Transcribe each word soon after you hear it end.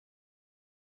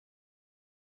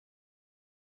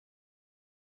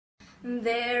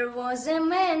There was a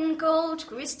man called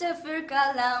Christopher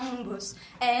Columbus,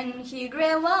 and he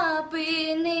grew up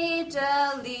in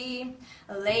Italy.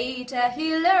 Later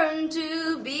he learned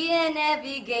to be a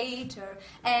navigator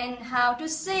and how to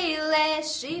sail a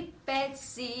ship at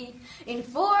sea. In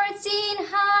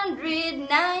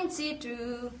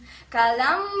 1492,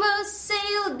 Columbus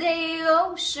sailed the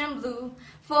ocean blue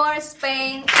for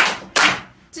Spain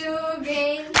to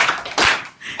gain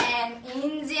an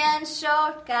Indian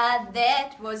shortcut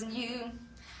that was new.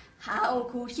 How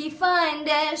could he find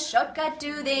a shortcut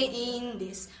to the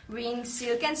Indies, bring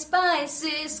silk and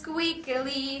spices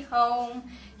quickly home?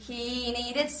 He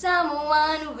needed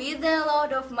someone with a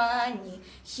lot of money.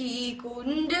 He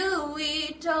couldn't do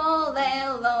it all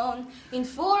alone. In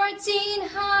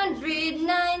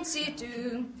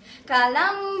 1492,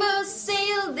 Columbus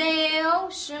sailed the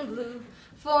ocean blue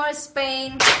for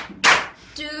Spain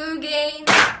to gain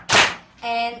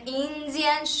an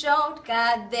Indian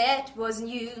shortcut that was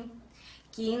new.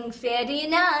 King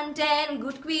Ferdinand and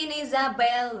good Queen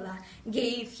Isabella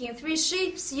gave him 3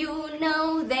 ships, you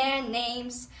know their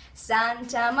names.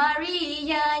 Santa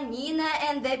Maria, Nina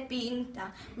and the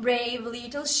Pinta, brave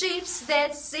little ships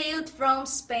that sailed from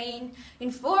Spain.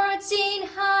 In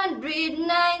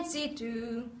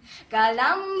 1492,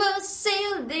 Columbus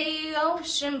sailed the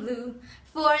ocean blue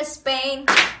for Spain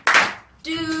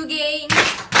to gain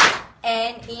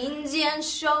an Indian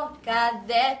shortcut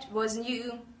that was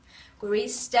new.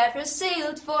 Christopher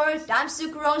sailed 4 times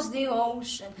to cross the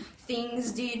ocean.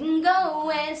 Things didn't go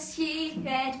as he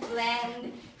had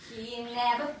planned. He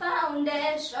never found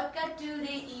a shortcut to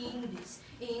the Indies.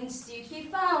 Instead he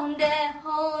found a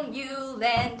whole new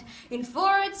land. In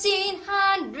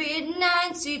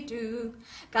 1492,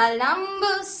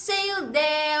 Columbus sailed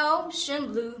the ocean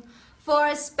blue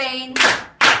for Spain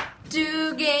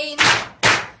to gain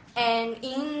an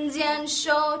Indian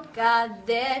shortcut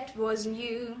that was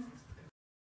new.